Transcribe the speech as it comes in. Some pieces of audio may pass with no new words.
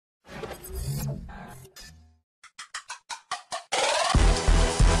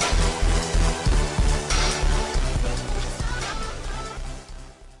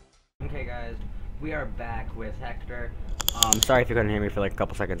We are back with Hector. Sorry if you couldn't hear me for like a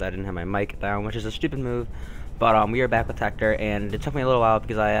couple seconds. I didn't have my mic down, which is a stupid move. But we are back with Hector, and it took me a little while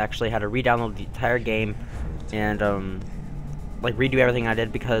because I actually had to re-download the entire game and like redo everything I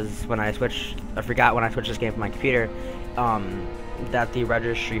did, because when I switched, I forgot when I switched this game from my computer that the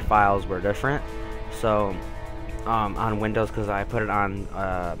registry files were different. So on Windows, because I put it on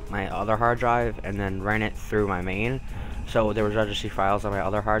my other hard drive and then ran it through my main. So there was registry files on my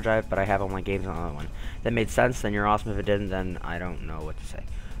other hard drive, but I have all my games on the other one. That made sense. Then you're awesome. If it didn't, then I don't know what to say.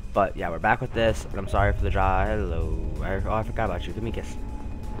 But yeah, we're back with this, and I'm sorry for the draw. Hello. Oh, I forgot about you. Give me a kiss.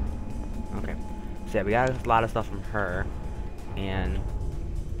 Okay. So yeah, we got a lot of stuff from her, and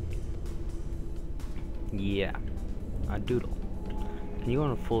yeah, a doodle. Can you go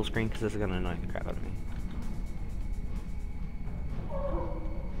on full screen, because this is gonna annoy the crap out of me.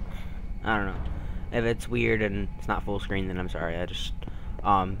 I don't know. If it's weird and it's not full screen, then I'm sorry. I just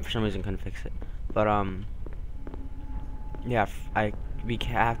for some reason couldn't fix it. But yeah, we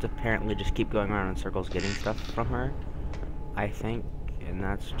have to apparently just keep going around in circles getting stuff from her, I think, and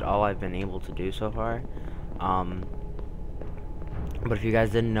that's all I've been able to do so far. But if you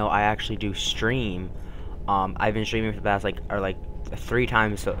guys didn't know, I actually do stream. I've been streaming for the past like 3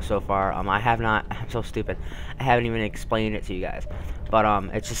 times so far. I have not. I'm so stupid. I haven't even explained it to you guys. But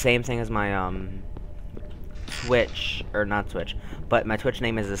it's the same thing as my Twitch, or not Twitch, but my Twitch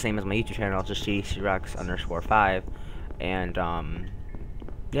name is the same as my YouTube channel. It's just TDCROX_5. And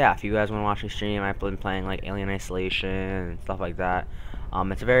yeah, if you guys want to watch me stream, I've been playing like Alien Isolation and stuff like that.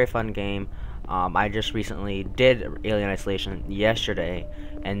 It's a very fun game. I just recently did Alien Isolation yesterday,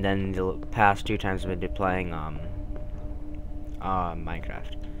 and then the past 2 times I've been playing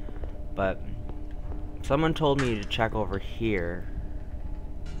Minecraft. But someone told me to check over here,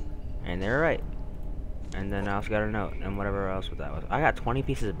 and they're right. And then I also got a note, and whatever else that was. I got 20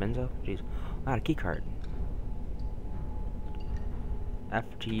 pieces of benzo. Jeez, I got a key card. F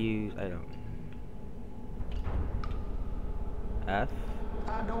to use. I don't. F.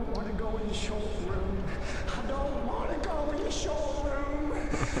 I don't want to go in the short room. I don't want to go in the short room.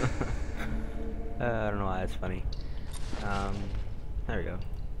 I don't know why that's funny. There we go.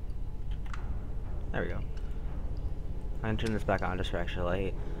 There we go. I'm gonna turn this back on just for extra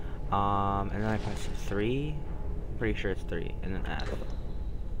light. And then I press 3. I'm pretty sure it's 3, and then F.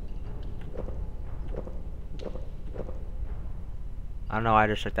 I don't know why I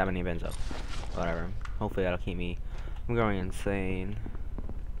just took that many bins up. Whatever. Hopefully that'll keep me from going insane.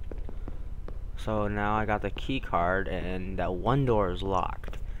 So now I got the key card, and that one door is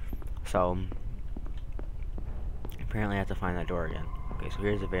locked. So apparently I have to find that door again. Okay, so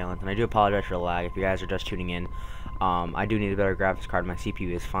here's the valence, and I do apologize for the lag if you guys are just tuning in. I do need a better graphics card. My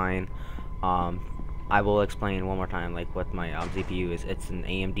CPU is fine. I will explain one more time, like what my CPU is. It's an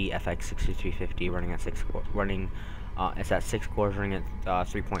AMD FX 6350 running at 6 core, it's at 6 cores, running at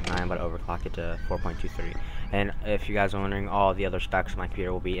 3.9, but I overclocked it to 4.23. And if you guys are wondering, all the other specs of my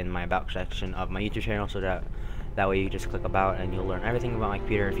computer will be in my about section of my YouTube channel, so that way you just click about and you'll learn everything about my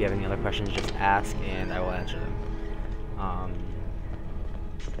computer. If you have any other questions, just ask and I will answer them.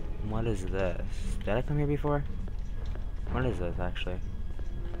 What is this? Did I come here before? What is this actually?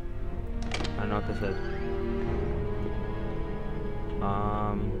 I don't know what this is.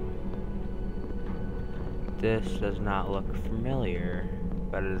 This does not look familiar,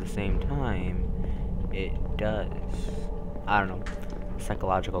 but at the same time, it does. I don't know.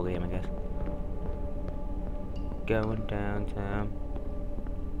 Psychological game, I guess. Going downtown.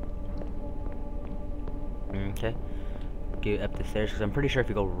 Okay. Get up the stairs, because I'm pretty sure if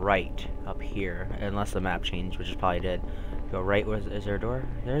you go right up here, unless the map changed, which it probably did. Go right. Is there a door?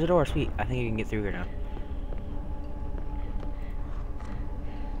 There's a door. Sweet. I think you can get through here now.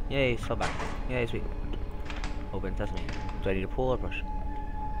 Yay, still back. Yay, sweet. Open sesame. Do I need to pull or push?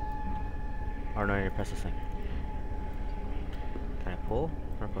 Or no, I need to press this thing. Can I pull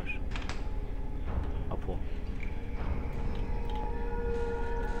or push? I'll pull.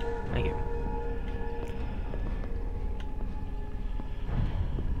 Thank you.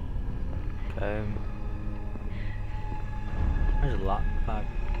 Okay. There's a lot. Oh,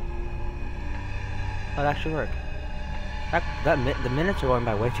 it actually worked. The minutes are going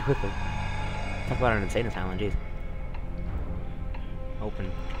by way too quickly. Talk about an insane asylum, jeez.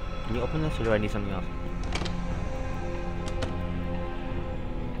 Open. Can you open this, or do I need something else?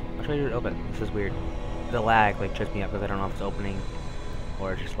 I'll try to do it open. This is weird. The lag like trips me up because I don't know if it's opening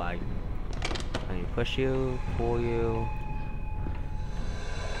or it's just lag. I need to push you, pull you.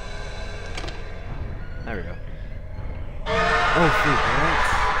 There we go. Oh shoot,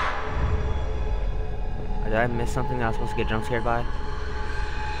 what? Did I miss something that I was supposed to get jump scared by?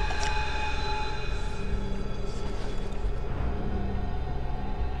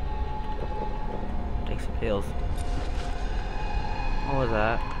 Heals. What was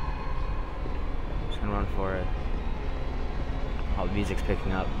that? Just gonna run for it. Oh, the music's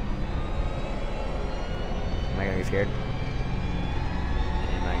picking up. Am I gonna get scared?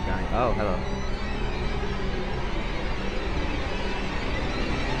 Am I going? Oh, hello.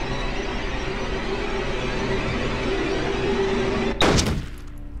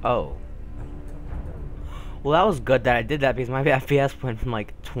 Oh. Well, that was good that I did that because my FPS went from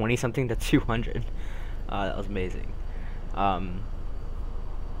like 20 something to 200. That was amazing.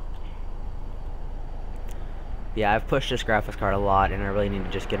 Yeah, I've pushed this graphics card a lot, and I really need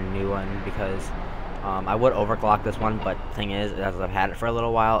to just get a new one because I would overclock this one, but the thing is, as I've had it for a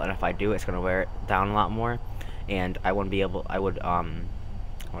little while, and if I do, it's gonna wear it down a lot more, and I wouldn't be able. I would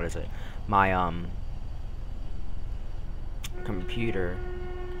what is it? My computer,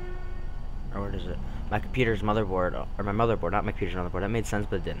 or what is it? My computer's motherboard, or my motherboard, not my computer's motherboard. That made sense,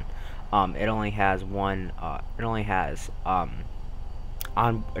 but it didn't. It only has one. It only has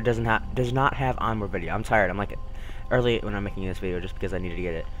it does not have onboard video. I'm tired. I'm like early when I'm making this video just because I needed to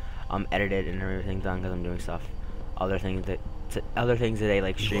get it edited and everything done because I'm doing stuff, other things today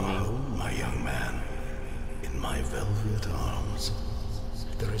like streaming. You are home, my young man, in my velvet arms.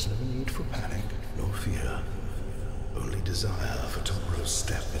 There is no need for panic, no fear, only desire for tomorrow's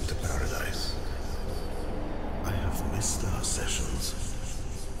step into paradise. I have missed our sessions.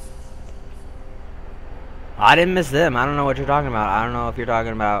 I didn't miss them. I don't know what you're talking about. I don't know if you're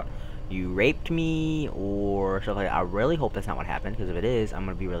talking about you raped me or stuff like that. I really hope that's not what happened, because if it is, I'm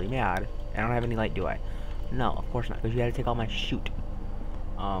gonna be really mad. I don't have any light, do I? No, of course not, because you had to take all my shoot.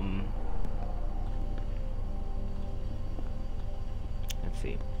 Let's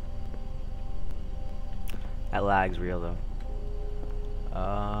see. That lag's real though.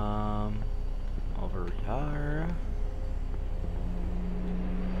 Over here.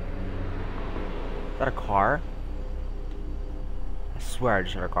 Is that a car? I swear I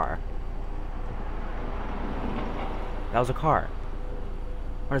just heard a car. That was a car.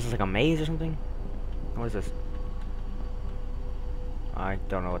 What is this, like a maze or something? What is this? I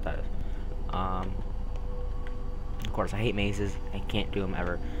don't know what that is. Of course, I hate mazes. I can't do them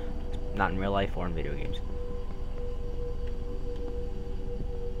ever. Not in real life or in video games.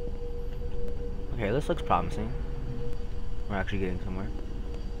 Okay, this looks promising. We're actually getting somewhere.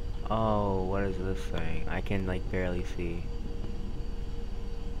 Oh, what is this thing? I can like barely see.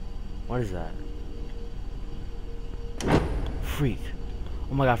 What is that? Freak.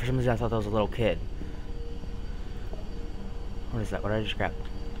 Oh my god, for some reason I thought that was a little kid. What is that? What did I just grab?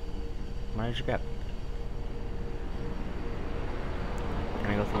 What did I just grab?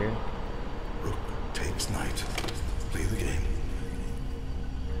 Can I go through here? Rook takes night. Play the game.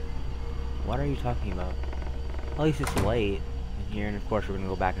 What are you talking about? At least it's light in here, and of course we're gonna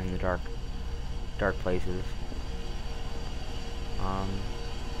go back in the dark places.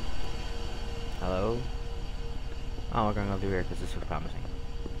 Hello? Oh, we're gonna go through here because this was promising.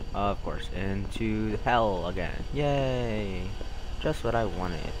 Of course, into hell again. Yay! Just what I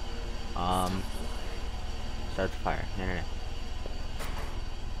wanted. Start the fire. No.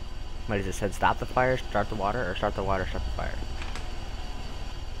 What is it? Said stop the fire, start the water, or start the water, start the fire.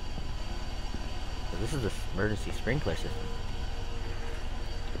 So this is the emergency sprinkler system.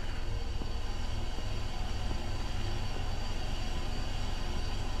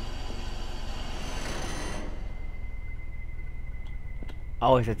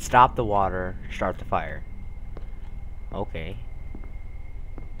 Oh, it said stop the water, start the fire. Okay.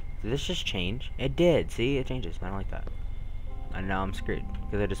 Did this just change? It did. See, it changes. I don't like that. And now I'm screwed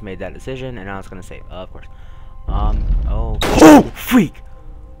because I just made that decision, and now it's gonna save. Of course. Oh. Oh, freak!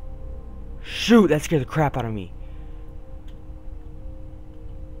 Shoot, that scared the crap out of me.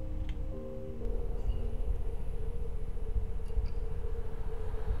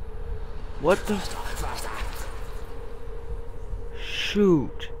 What the?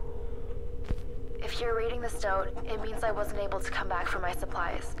 Shoot. If you're reading this note, it means I wasn't able to come back for my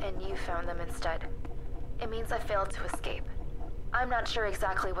supplies, and you found them instead. It means I failed to escape. I'm not sure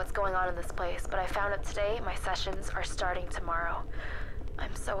exactly what's going on in this place, but I found out today my sessions are starting tomorrow.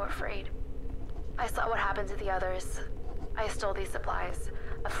 I'm so afraid. I saw what happened to the others. I stole these supplies.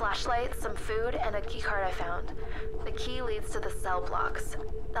 A flashlight, some food, and a keycard I found. The key leads to the cell blocks.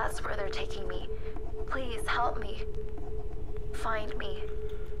 That's where they're taking me. Please help me. Find me.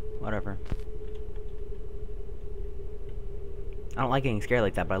 Whatever. I don't like getting scared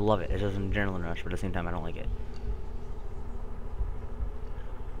like that, but I love it. It does an adrenaline rush, but at the same time, I don't like it.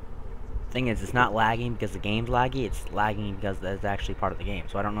 Thing is, it's not lagging because the game's laggy. It's lagging because that's actually part of the game.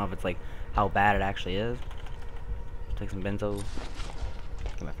 So I don't know if it's like how bad it actually is. Take some benzo.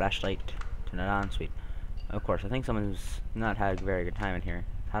 Get my flashlight. Turn it on. Sweet. Of course, I think someone's not had a very good time in here.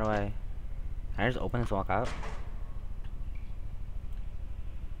 How do I... Can I just open this and walk out?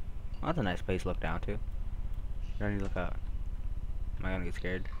 Well, that's a nice place to look down to. I need to look out. Am I gonna get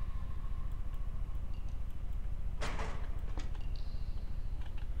scared?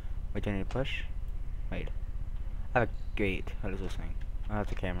 Wait, do I need to push? Wait. I have a gate. What is this thing? Oh,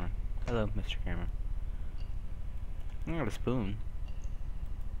 that's a camera. Hello, Mr. Camera. I got a spoon.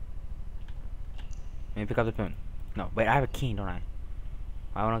 Let me pick up the spoon. No, wait, I have a key, don't I?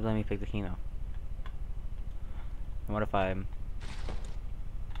 Why won't it let me pick the key now? And what if I'm...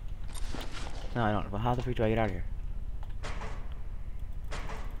 No, I don't. Well, how the freak do I get out of here?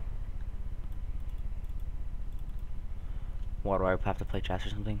 What, do I have to play chess or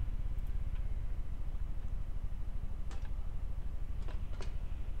something?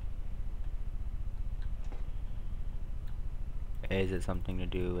 Is it something to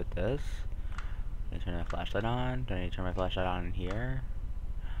do with this? Do I turn my flashlight on? Do I need to turn my flashlight on in here?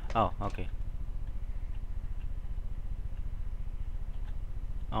 Oh, okay.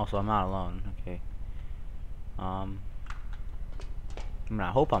 Oh, so I'm not alone. Okay. I mean,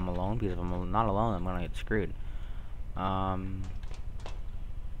 I hope I'm alone, because if I'm not alone, I'm gonna get screwed. What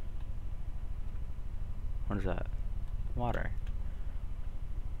is that? Water.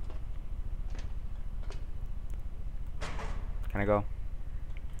 Can I go?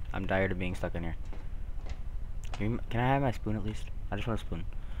 I'm tired of being stuck in here. Can I have my spoon at least? I just want a spoon.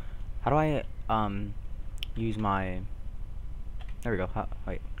 How do I use my... There we go.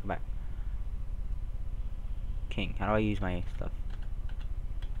 Wait, go back. King. How do I use my stuff?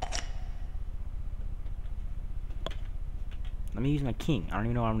 Let me use my king. I don't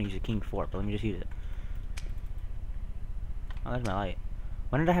even know what I'm gonna use a king for, but let me just use it. Oh, there's my light.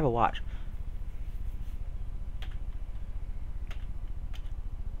 When did I have a watch?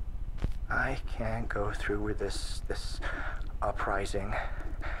 I can't go through with this uprising.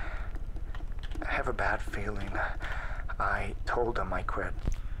 I have a bad feeling. I told them I quit.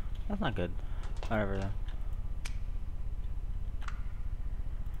 That's not good. Whatever then.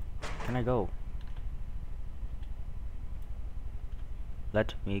 Can I go?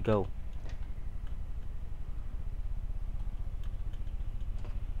 Let me go.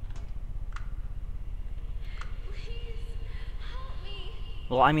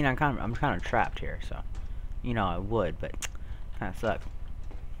 Well, I mean, I'm kind of trapped here, so you know I would, but kind of sucks.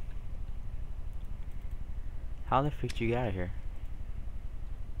 How the freak did you get out of here?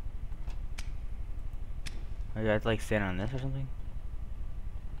 Are you guys like stand on this or something?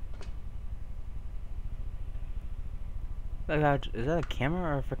 Is that a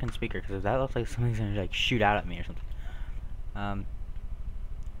camera or a freaking speaker? Because that looks like something's gonna like shoot out at me or something.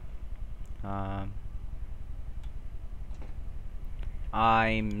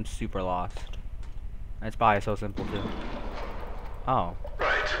 I'm super lost. It's probably so simple too. Oh.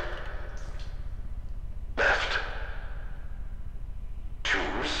 Right. Left.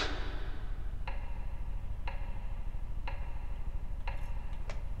 Choose.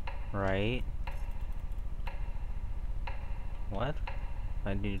 Right. What?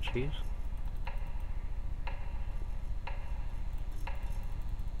 I need to choose?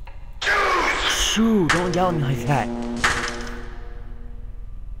 Shoo! Don't yell at me like that!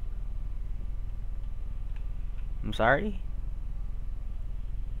 I'm sorry?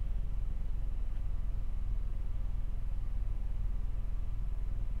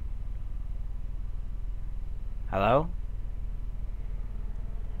 Hello?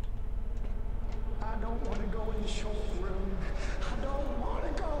 I don't want to go in the showroom. I don't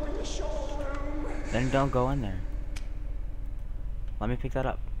want to go in the showroom. Then don't go in there. Let me pick that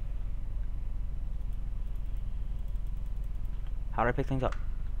up. How do I pick things up?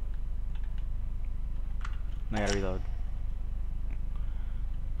 I gotta reload.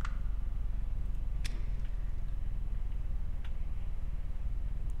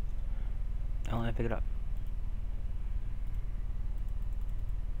 Oh, let me pick it up.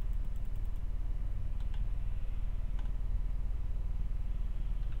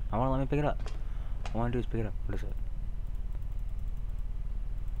 I wanna let me pick it up. All I wanna do is pick it up. What is it?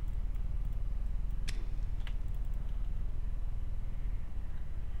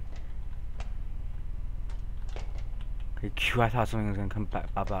 Okay, I thought something was gonna come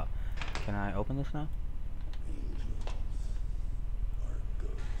back, pop out. Can I open this now?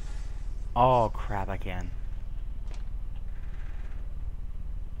 Oh crap, I can.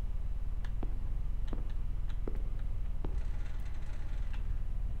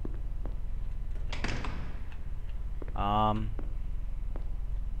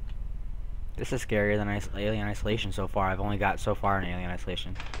 This is scarier than Alien Isolation so far. I've only got so far in Alien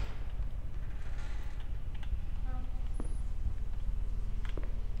Isolation.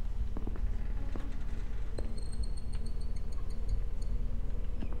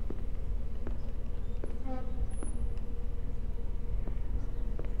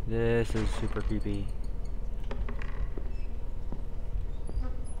 This is super creepy.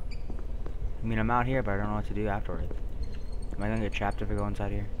 I mean, I'm out here, but I don't know what to do afterwards. Am I gonna get trapped if I go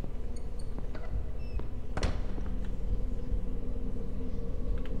inside here?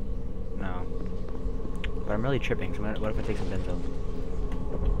 No. But I'm really tripping, so what if I take some benzos?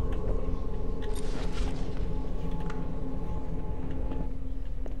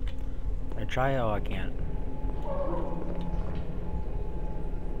 I try, oh, I can't.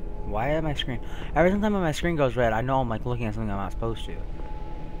 Why am my screen? Every time my screen goes red, I know I'm like looking at something I'm not supposed to.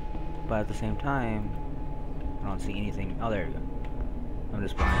 But at the same time, I don't see anything. Oh, there you go. I'm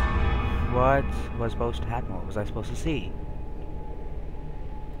just blind. What was supposed to happen? What was I supposed to see?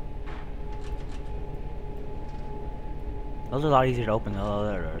 Those are a lot easier to open than the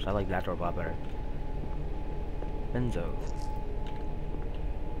other doors. I like that door a lot better. Benzos.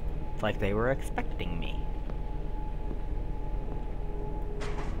 It's like they were expecting me.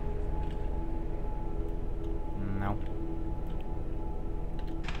 No.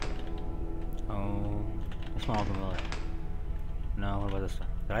 Oh, this one open will it? No, what about this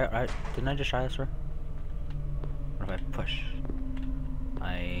one? Didn't I just try this one? What if I push?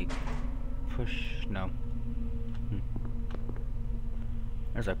 I push, no.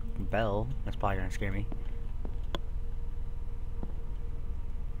 There's a bell, that's probably gonna scare me.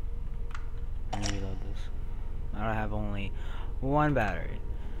 Let me reload this. I have only one battery.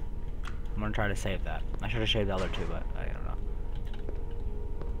 I'm gonna try to save that. I should have saved the other two, but I don't know.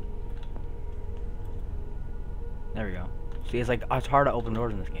 There we go. See, it's like, it's hard to open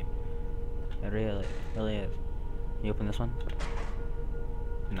doors in this game. It really is. You open this one?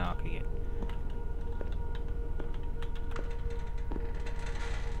 No, okay, good.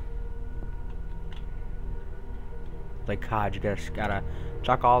 Like COD, you just gotta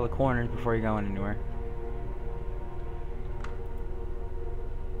check all the corners before you go in anywhere.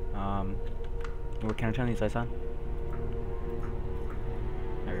 Can I turn these lights on?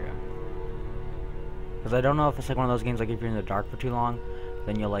 There we go. Because I don't know if it's like one of those games, like if you're in the dark for too long,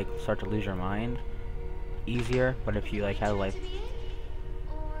 then you'll like start to lose your mind easier. But if you like have like,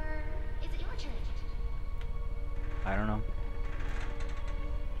 I don't know.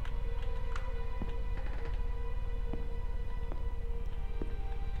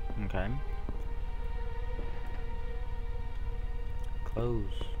 Okay. Close.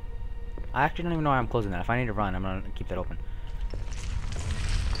 I actually don't even know why I'm closing that. If I need to run, I'm gonna keep that open.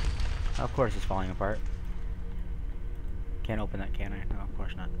 Of course it's falling apart. Can't open that, can I? No, of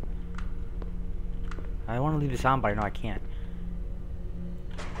course not. I want to leave the sound, but I know I can't.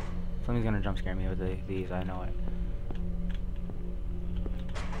 Something's gonna jump scare me with these, I know it.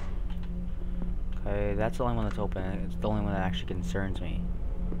 Okay, that's the only one that's open. It's the only one that actually concerns me.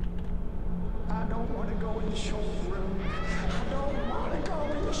 I don't want to go in the short room. I don't want to go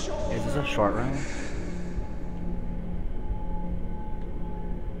in the short room. Is this a short room?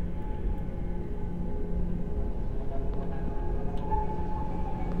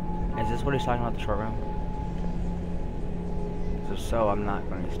 Is this what he's talking about, the short room? So I'm not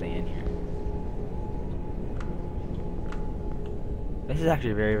going to stay in here. This is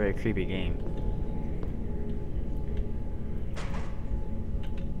actually a very, very creepy game.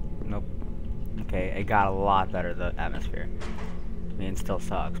 Nope. Okay, it got a lot better, the atmosphere. I mean, it still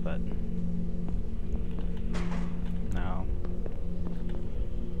sucks, but... No.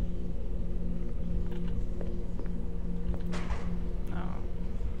 No.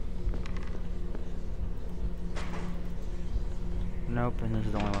 Nope, and this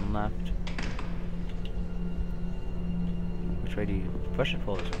is the only one left. Which way do you push it?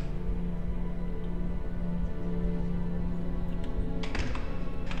 Pull this way.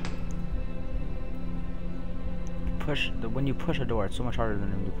 When you push a door, it's so much harder than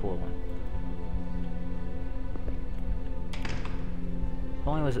when you pull one. If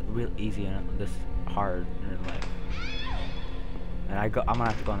only was real easy and this hard in real life. And I'm gonna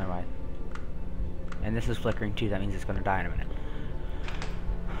have to go on the right. And this is flickering too, that means it's gonna die in a minute.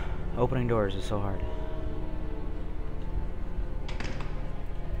 Opening doors is so hard.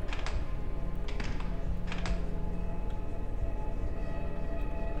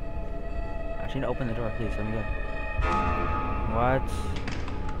 I just need to open the door, please, let me go. What?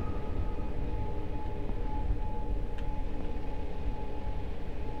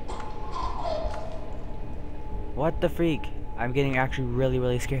 What the freak? I'm getting actually really,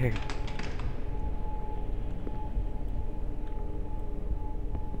 really scared.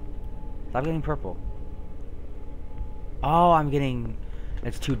 Stop getting purple. Oh, I'm getting...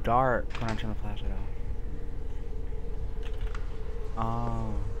 It's too dark when I turn the flashlight off.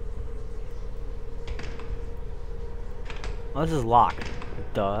 Oh. Oh, this is locked.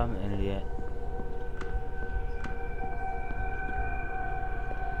 Duh, I'm an idiot.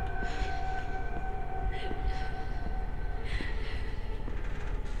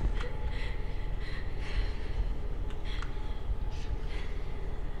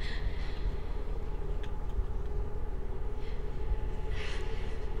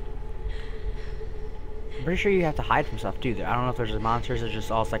 I'm pretty sure you have to hide from stuff too. I don't know if there's monsters or just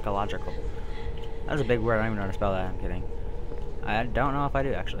all psychological. That's a big word. I don't even know how to spell that. I'm kidding. I don't know if I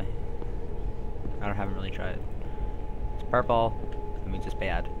do actually. Haven't really tried. It's purple. That means it's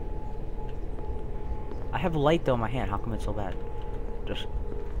bad. I have light though in my hand. How come it's so bad? Just.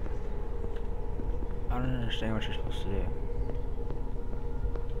 I don't understand what you're supposed to do.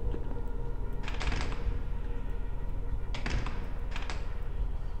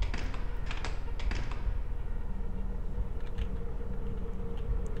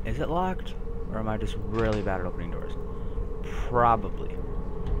 Is it locked? Or am I just really bad at opening doors? Probably.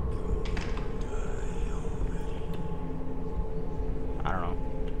 I don't know.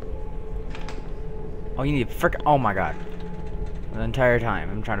 Oh, you need to frick. Oh my god. The entire time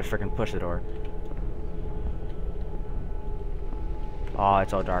I'm trying to frickin' push the door. Oh,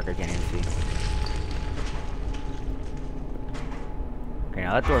 it's all dark. I can't even see. Okay,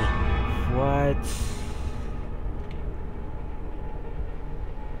 now that door's. What?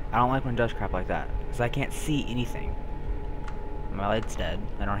 I don't like when it does crap like that, because I can't see anything. My light's dead.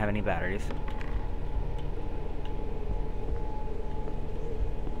 I don't have any batteries.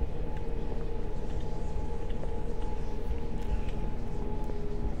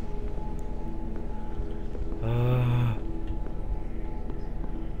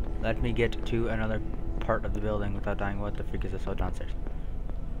 Let me get to another part of the building without dying. What the freak is this? Oh, downstairs.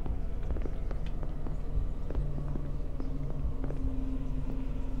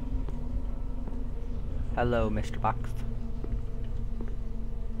 Hello, Mr. Box.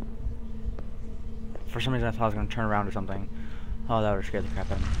 For some reason I thought I was going to turn around or something. Oh, that would have scared the crap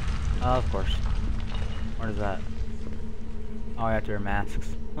out of me. Oh, of course. What is that? Oh, I have to wear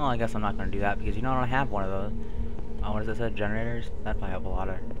masks. Well, I guess I'm not going to do that because you know I don't have one of those. What does it say? Generators? That'd probably help a lot.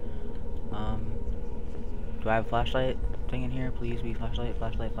 Do I have a flashlight thing in here? Please be flashlight,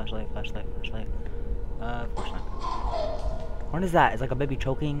 flashlight, flashlight, flashlight, flashlight. Of course not. What is that? It's like a baby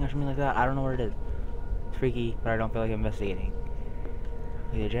choking or something like that? I don't know what it is. It's freaky, but I don't feel like investigating.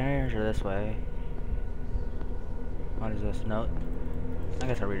 Okay, the generators are this way. What is this? Note? I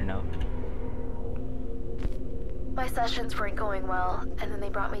guess I'll read a note. My sessions weren't going well, and then they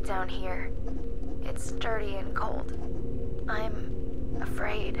brought me down here. It's dirty and cold. I'm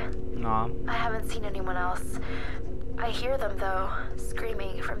afraid. Aw. I haven't seen anyone else. I hear them, though,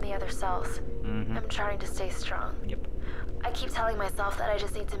 screaming from the other cells. I'm trying to stay strong. Yep. I keep telling myself that I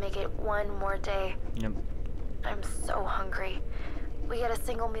just need to make it one more day. Yep. I'm so hungry. We get a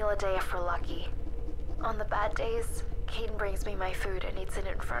single meal a day if we're lucky. On the bad days, Caden brings me my food and eats it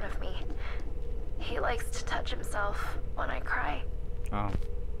in front of me. He likes to touch himself when I cry. Oh.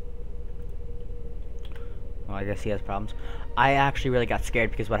 Well, I guess he has problems. I actually really got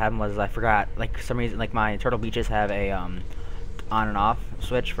scared because what happened was I forgot, like, for some reason, like, my Turtle Beaches have a, on and off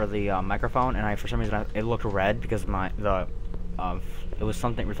switch for the, microphone, and for some reason, it looked red because it was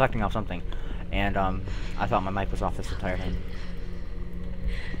something, reflecting off something, and, I thought my mic was off this entire time.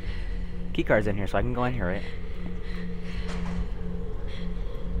 Keycard's in here, so I can go in here, right?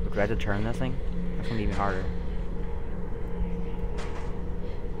 Look, do I have to turn this thing? That's gonna be even harder.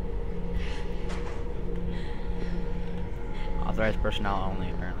 Authorized personnel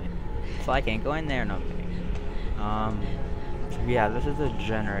only, apparently. So I can't go in there, no I'm kidding. Yeah, this is the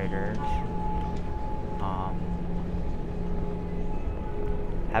generators.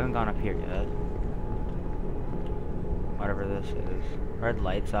 Haven't gone up here yet. Whatever this is. Red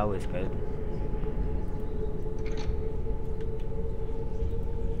light's always good.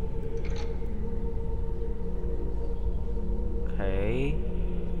 Okay.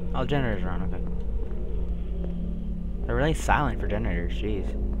 Oh, generators are on, okay. They're really silent for generators, jeez.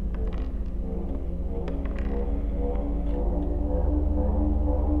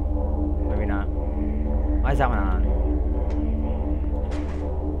 Maybe not. Why is that one on?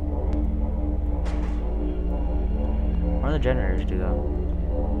 What do the generators do though?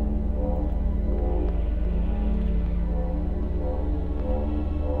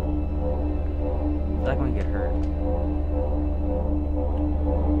 It's like when we get hurt.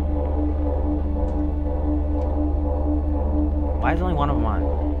 Why is only one of them on?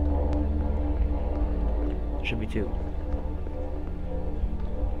 There should be two.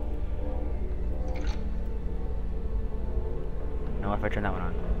 Now what if I turn that one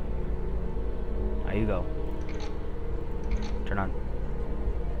on? There you go. Turn on.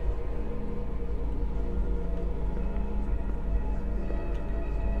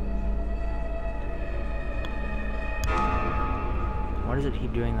 does it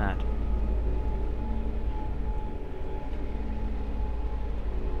keep doing that?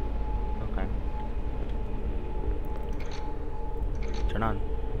 Okay. Turn on.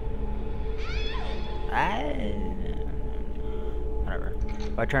 Whatever.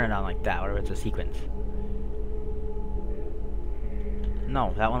 If I turn it on like that, whatever, it's a sequence.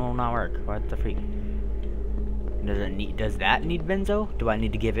 No, that one will not work. What the freak? Does that need benzo? Do I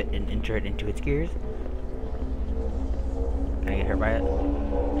need to give it and enter it into its gears? Can I get hurt by it? Can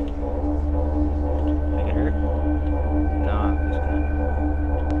I get hurt? No, I'm just gonna...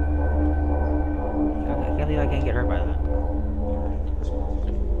 I can't believe I can't get hurt by that.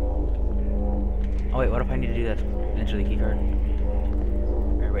 Oh wait, what if I need to do that? Enter the key card.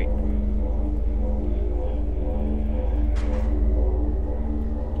 Alright, wait.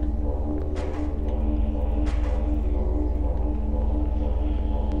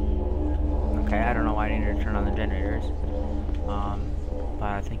 Okay, I don't know why I needed to turn on the generators. But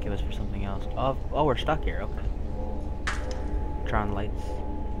I think it was for something else. Oh, we're stuck here, okay. Turn on the lights.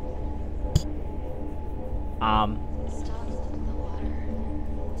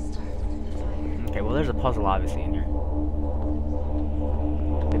 Okay, well there's a puzzle obviously in here.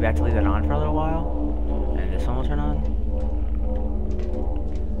 Maybe I have to leave that on for a little while? And this one will turn on?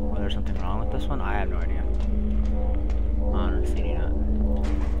 Or there's something wrong with this one? I have no idea. Honestly, not.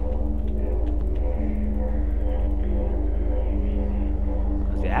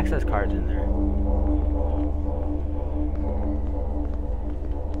 Because the access card's in there.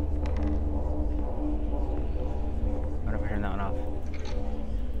 What if I turn that one off?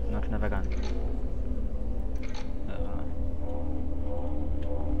 No, turn that back on.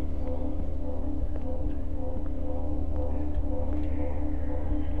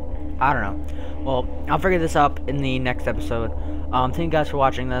 I don't know. Well, I'll figure this up in the next episode. Thank you guys for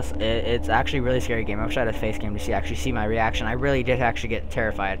watching this. It's actually a really scary game. I wish I had a face cam to actually see my reaction. I really did actually get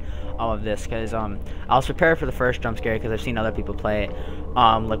terrified of this because I was prepared for the first jump scare because I've seen other people play it.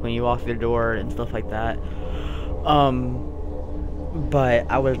 Like when you walk through the door and stuff like that. But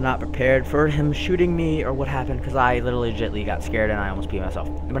I was not prepared for him shooting me or what happened because I literally legitimately got scared and I almost peed myself.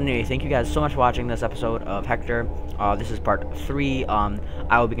 But anyway, thank you guys so much for watching this episode of Hektor. This is part 3.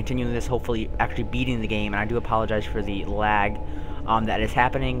 I will be continuing this, hopefully actually beating the game, and I do apologize for the lag that is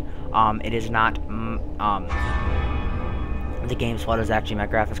happening. It is not the game's fault, is actually my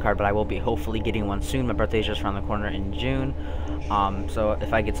graphics card, but I will be hopefully getting one soon. My birthday is just around the corner in June. So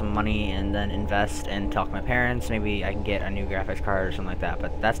if I get some money and then invest and talk to my parents, maybe I can get a new graphics card or something like that,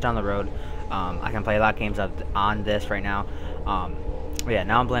 but that's down the road. I can play a lot of games on this right now. But yeah,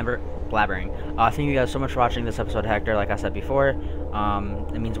 now I'm blabbering. Thank you guys so much for watching this episode of Hektor. Like I said before,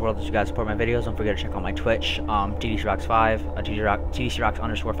 it means the world that you guys support my videos. Don't forget to check out my Twitch, TDCROX5,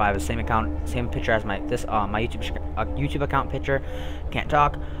 TDCROX5 is the same account, same picture as my YouTube account picture. Can't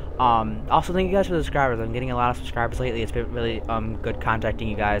talk. Also, thank you guys for the subscribers. I'm getting a lot of subscribers lately. It's been really good contacting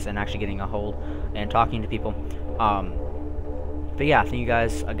you guys and actually getting a hold and talking to people. But yeah, thank you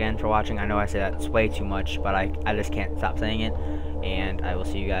guys again for watching. I know I say that's way too much, but I just can't stop saying it. And I will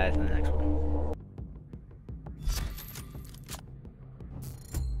see you guys in the next one.